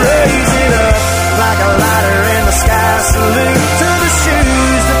trenches. Raise it up like a lighter in the sky. Salute to the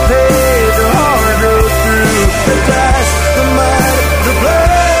shoes that paved the hard road through the dust, the mud, the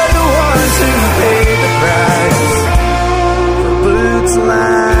blood, the ones who paid the price for boots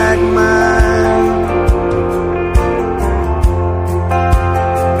like mine.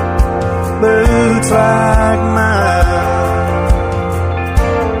 Boots like mine.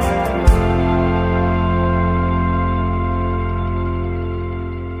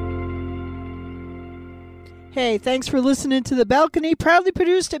 Hey, thanks for listening to The Balcony, proudly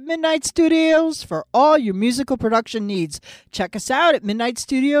produced at Midnight Studios for all your musical production needs. Check us out at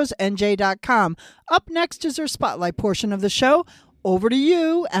midnightstudiosnj.com. Up next is our spotlight portion of the show. Over to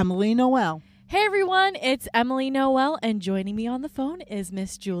you, Emily Noel. Hey everyone, it's Emily Noel, and joining me on the phone is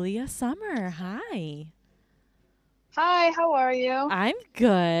Miss Julia Summer. Hi. Hi, how are you? I'm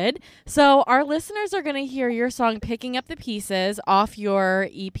good. So our listeners are going to hear your song Picking Up the Pieces off your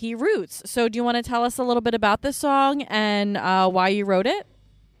EP Roots. So do you want to tell us a little bit about this song and why you wrote it?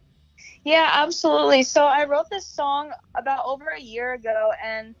 Yeah, absolutely. So I wrote this song about over a year ago,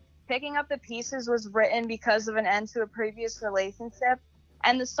 and Picking Up the Pieces was written because of an end to a previous relationship.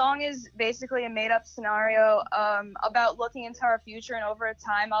 And the song is basically a made-up scenario about looking into our future, and over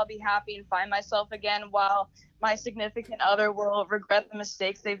time I'll be happy and find myself again, while my significant other will regret the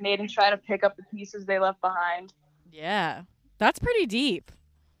mistakes they've made and try to pick up the pieces they left behind. Yeah, that's pretty deep.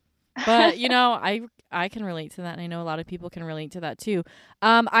 But, you know, I can relate to that, and I know a lot of people can relate to that too.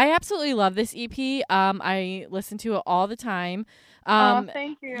 I absolutely love this EP. I listen to it all the time.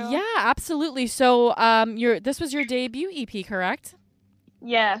 Thank you. Yeah, absolutely. So this was your debut EP, correct?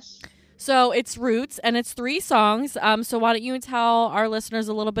 Yes. So it's Roots, and it's 3 songs. So why don't you tell our listeners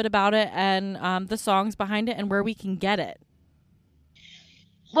a little bit about it and the songs behind it and where we can get it?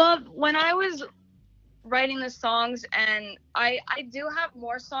 Well, when I was writing the songs, and I do have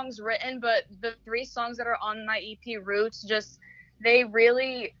more songs written, but the 3 songs that are on my EP Roots, they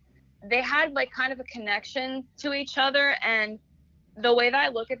had like kind of a connection to each other. And the way that I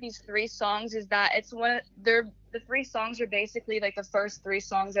look at these 3 songs is that the 3 songs are basically like the first 3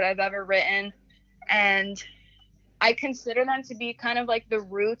 songs that I've ever written, and I consider them to be kind of like the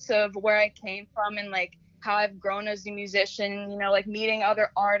roots of where I came from and like how I've grown as a musician, you know, like meeting other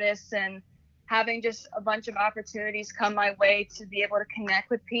artists and having just a bunch of opportunities come my way to be able to connect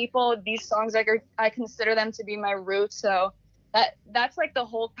with people. These songs, I consider them to be my roots. So that's like the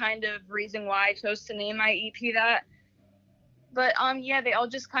whole kind of reason why I chose to name my EP that. But yeah, they all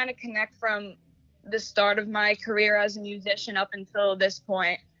just kind of connect from the start of my career as a musician up until this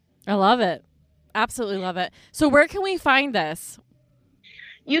point. I love it. Absolutely love it. So where can we find this?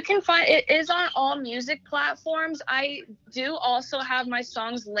 You can find it is on all music platforms. I do also have my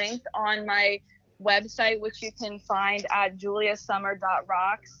songs linked on my website, which you can find at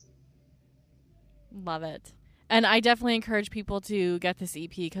juliasummer.rocks. Love it. And I definitely encourage people to get this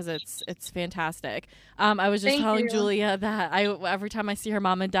EP because it's fantastic. I was just telling Julia that every time I see her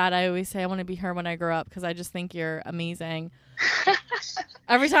mom and dad, I always say I want to be her when I grow up because I just think you're amazing.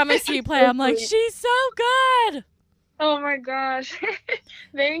 Every time I see you play, I'm like, she's so good. Oh my gosh.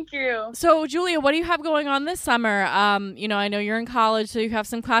 Thank you. So Julia, what do you have going on this summer? You know, I know you're in college, so you have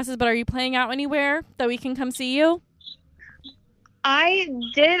some classes, but are you playing out anywhere that we can come see you? I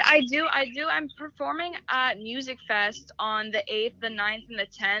do. I'm performing at Music Fest on the 8th, the 9th, and the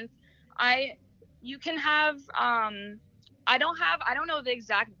 10th. You can have, I don't know the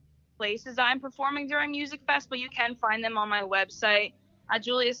exact places I'm performing during Music Fest, but you can find them on my website at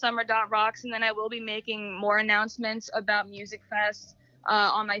juliasummer.rocks, and then I will be making more announcements about Music Fest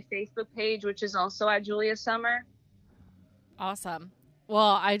on my Facebook page, which is also at Julia Summer. Awesome.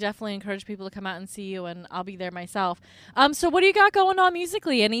 Well, I definitely encourage people to come out and see you, and I'll be there myself. So what do you got going on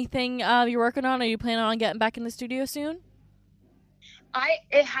musically? Anything you're working on? Are you planning on getting back in the studio soon?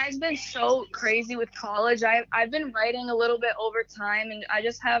 It has been so crazy with college. I've been writing a little bit over time, and I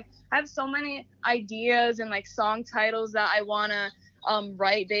have so many ideas and like song titles that I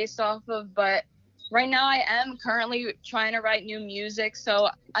write based off of. But right now I am currently trying to write new music. So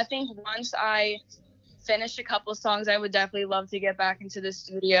I think once I finish a couple songs, I would definitely love to get back into the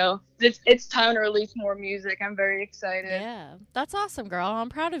studio. It's time to release more music. I'm very excited. Yeah, that's awesome, girl. I'm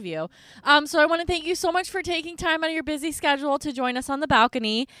proud of you. So I want to thank you so much for taking time out of your busy schedule to join us on the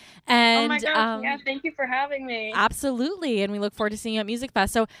balcony. And oh my gosh, yeah, thank you for having me. Absolutely, and we look forward to seeing you at Music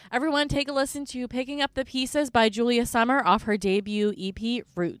Fest. So everyone, take a listen to "Picking Up the Pieces" by Julia Summer off her debut EP,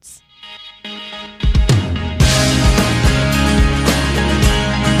 Roots.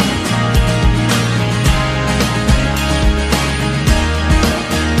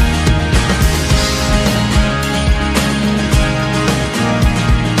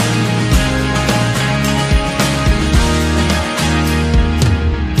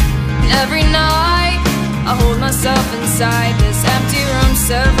 Every night I hold myself inside this empty room,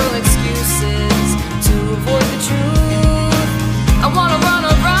 several excuses to avoid the truth. I wanna run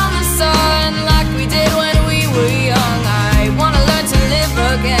around the sun like we did when we were young. I wanna learn to live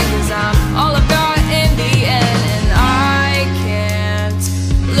again, 'cause I'm all I've got in the end. And I can't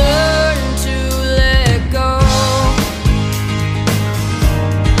learn to let go.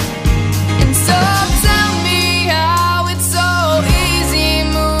 And so tell me how it's so easy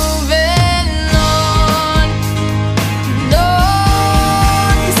moving on. No,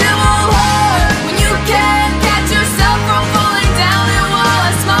 'cause it won't hurt when you can't catch yourself from falling down. And while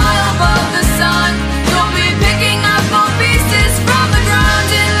I smile above the sun, you'll be picking up more pieces from the ground.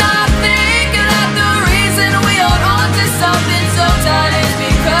 And I think that the reason we hold on to something so tight is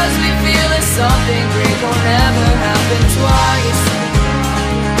because we feel that something great won't ever happen twice.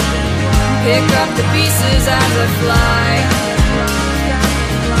 Pick up the pieces as I fly.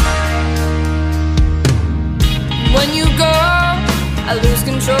 When you go, I lose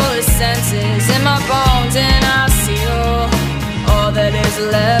control of senses in my bones, and I see all that is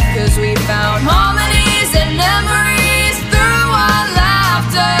left, 'cause we found harmonies and memories through our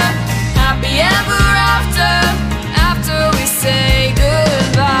laughter. Happy ever after we say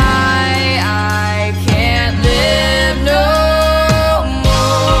goodbye. I can't live no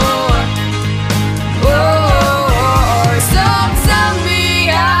more. Oh, so tell me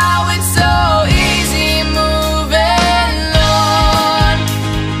how it's so easy moving on.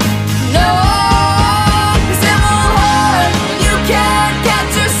 No, 'cause it won't hurt when you can't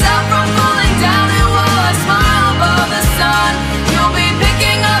catch yourself from falling down. And while I smile above the sun, you'll be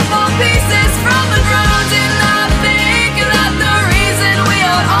picking up more pieces from the ground. And I think that the reason we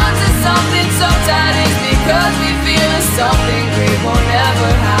hold on to something so tight is because we feel that something great won't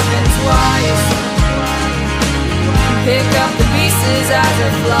ever happen twice. Pick up the pieces as I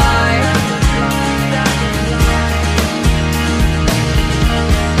fly.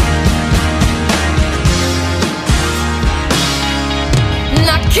 And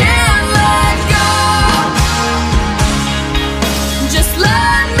I can't let go. Just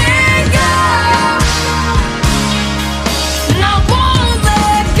let me go. And I won't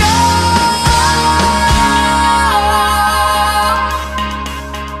let go.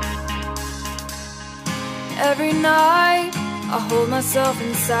 Every night I hold myself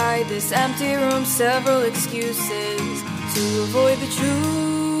inside this empty room, several excuses to avoid the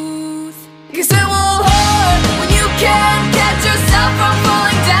truth. 'Cause it won't hurt when you can't catch yourself from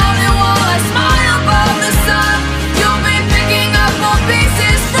falling down. And while I smile above the sun, you'll be picking up more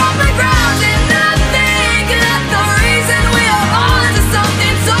pieces from the ground. And I think that the reason we hold on to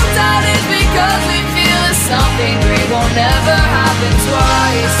something so tight is because we feel that something great won't ever happen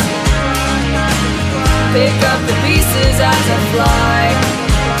twice. Pick up the pieces as I fly.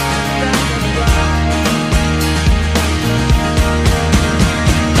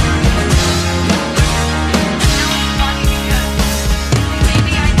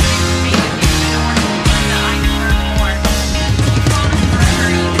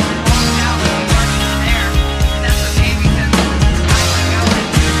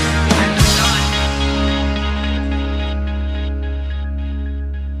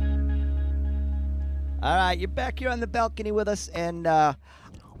 All right, you're back here on the balcony with us, and I'm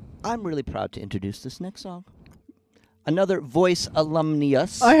really proud to introduce this next song. Another voice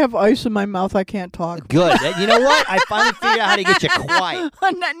alumnius. I have ice in my mouth. I can't talk. Good. You know what? I finally figured out how to get you quiet.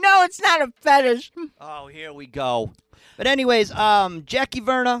 No, it's not a fetish. Oh, here we go. But anyways, Jackie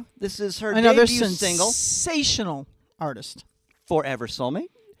Verna, this is her Another debut single, sensational artist. Forever Soulmate.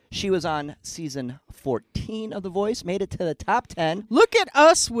 She was on season 14 of The Voice, made it to the top 10. Look at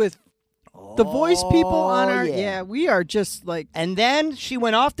us with the Voice people on our... yeah. Yeah, we are just like... And then she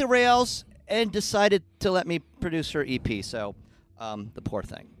went off the rails and decided to let me produce her EP, so the poor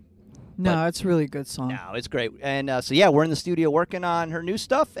thing. No, it's a really good song. No, it's great. And so, yeah, we're in the studio working on her new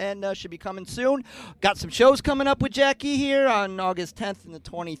stuff, and should be coming soon. Got some shows coming up with Jackie here on August 10th and the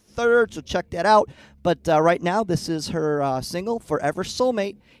 23rd, so check that out. But right now, this is her single, Forever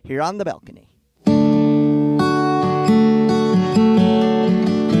Soulmate, here on The Balcony.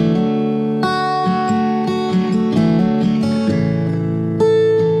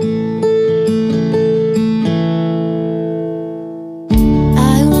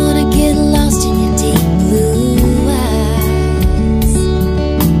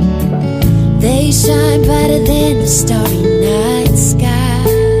 Shine brighter than the starry night sky.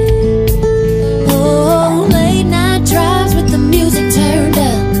 Oh, late night drives with the music turned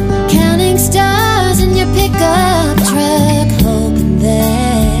up, counting stars in your pickup truck, hoping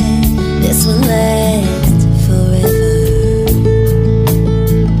that this will last forever.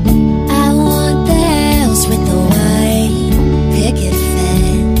 I want the house with the white picket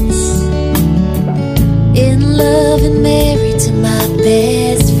fence, in love and married to my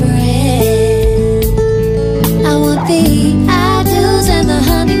best friend. The I-dos and the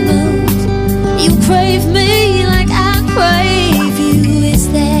honeymoons. You crave me like I crave you. Is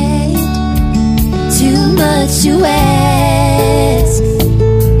that too much to ask?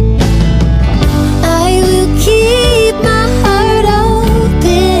 I will keep my heart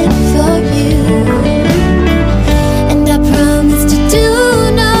open for you, and I promise to do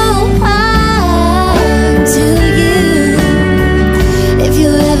no harm to you. If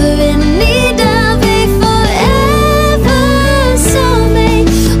you're ever in need of me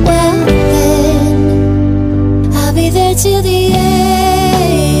well then, I'll be there till the end.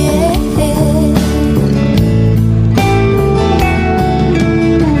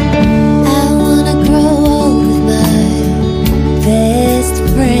 I wanna grow old with my best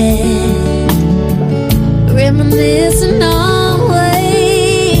friend, reminiscing on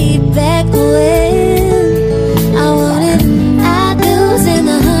way back when. I wanted I-dos and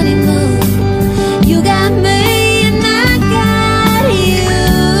the honeymoon. You got me and I got you.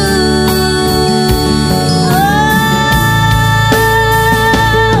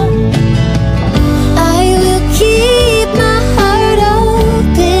 I will keep my heart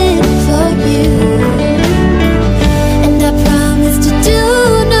open for you, and I promise to do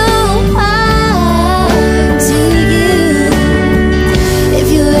no harm to you. If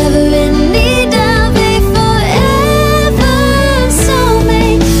you're ever in need of a forever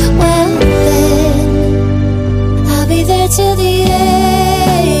soulmate, well then, I'll be there till the end.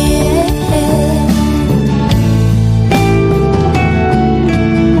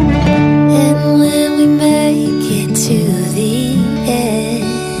 And when we make it to the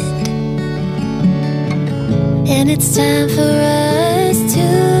end, and it's time for us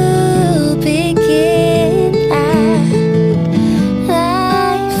to begin our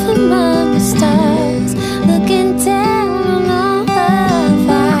life among the stars, looking down on all of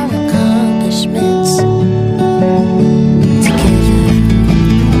our accomplishments together.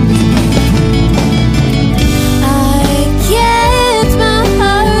 I kept my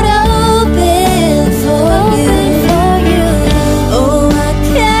heart open for you. Oh, I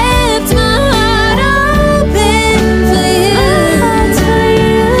kept my heart open for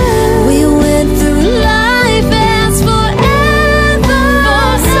you. We went through life as forever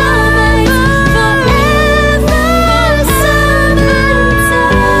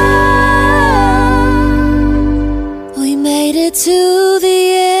soulmates, we made it to the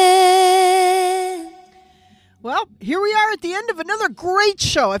end. Well, here we are at the end of another great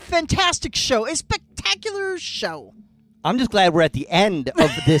show, a fantastic show, a spectacular show. I'm just glad we're at the end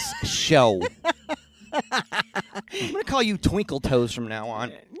of this show. I'm going to call you Twinkle Toes from now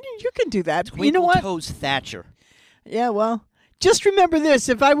on. You can do that. Twinkle You know what? Toes Thatcher. Yeah, well, just remember this.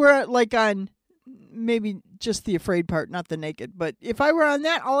 If I were like on maybe just the afraid part, not the naked, but if I were on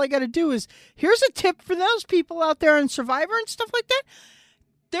that, all I got to do is, here's a tip for those people out there on Survivor and stuff like that.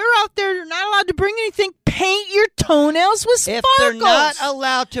 They're out there, they're not allowed to bring anything. Paint your toenails with If sparkles. they're not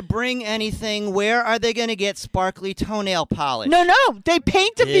allowed to bring anything, where are they going to get sparkly toenail polish? No, they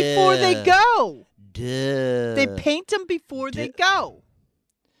paint them before they go. Duh. They paint them before they go.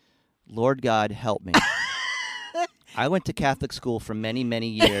 Lord God, help me. I went to Catholic school for many, many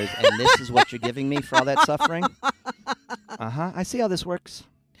years, and this is what you're giving me for all that suffering? Uh-huh. I see how this works.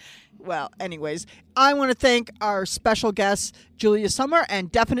 Well, anyways, I want to thank our special guests, Julia Summer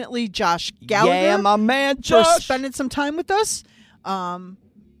and definitely Josh Gallagher. Yeah, my man, for Josh. spending some time with us.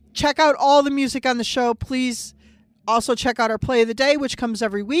 Check out all the music on the show. Please also check out our Play of the Day, which comes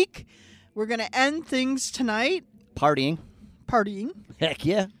every week. We're going to end things tonight. Partying. Heck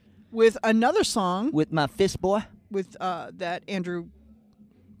yeah. With another song. With my fist boy. With that Andrew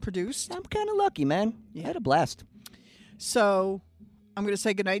produced. I'm kind of lucky, man. I had a blast. So I'm going to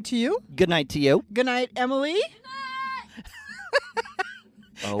say goodnight to you. Good night to you. Good night, Emily.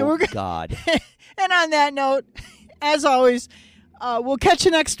 Oh, God. And on that note, as always, we'll catch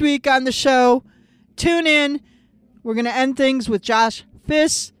you next week on the show. Tune in. We're going to end things with Josh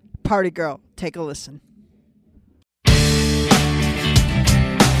Fiss, Party Girl. Take a listen.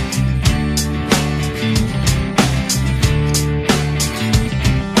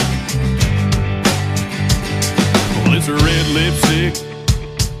 Well, it's a red lipstick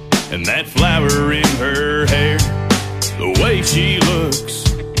and that flower in her hair. The way she looks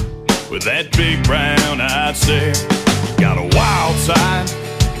with that big brown-eyed stare. Got a wild side,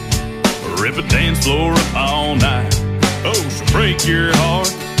 rip a dance floor up all night. Oh, she'll break your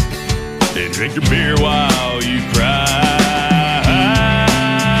heart and drink your beer while you cry.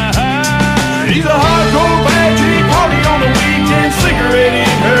 She's a hardcore bad chick, party on the weekend, cigarette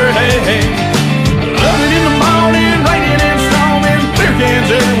in her hand. Loving in the morning, raining and storming, beer cans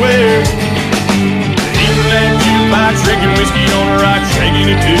everywhere. Even that jukebox, drinking whiskey on the right, shaking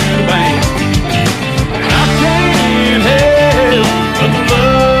it to the band. And I can't help but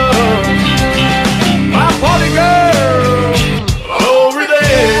love my party girl over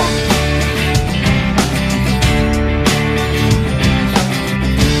there.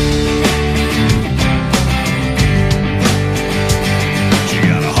 She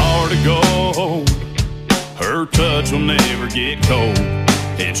got a heart of gold, her touch will never get cold,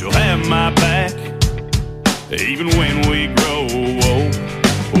 and she'll have my back even when we grow old.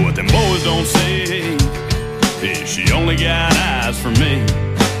 What them boys don't see is she only got eyes for me,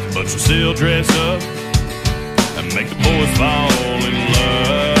 but she'll still dress up and make the boys fall in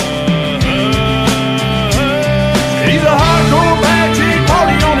love. She's a hardcore bad chick,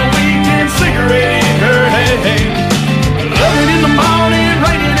 party on the weekend, cigarette in her hand. Loving in the morning,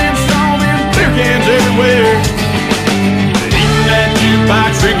 raining and storming, beer cans everywhere. Eating that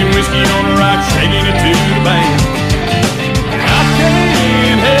jukebox, drinking whiskey on the rocks, shaking it to the band. And I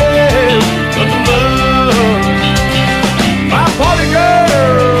can't help but to love my party girl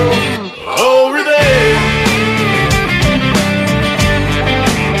over there.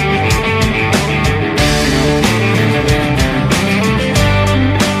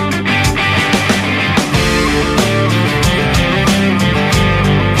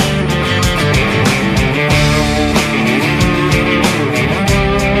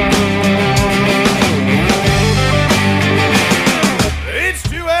 It's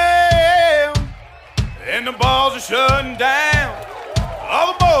 2 a.m. and the balls are shutting down.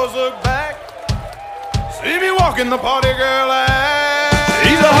 All the boys look back, see me walking the party girl out.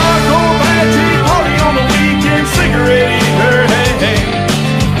 She's a hardcore bad chick, party on the weekend, cigarette in her hand.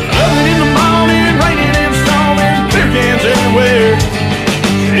 Loving in the morning, raining and storming, beer cans everywhere.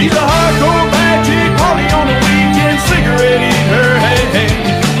 She's a hardcore bad chick, party on the weekend, cigarette in her hand.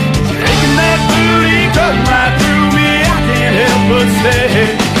 Shaking that booty, cutting right through me, I can't help but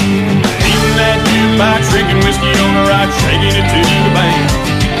stare. Even that jukebox, drinking whiskey on the right, shaking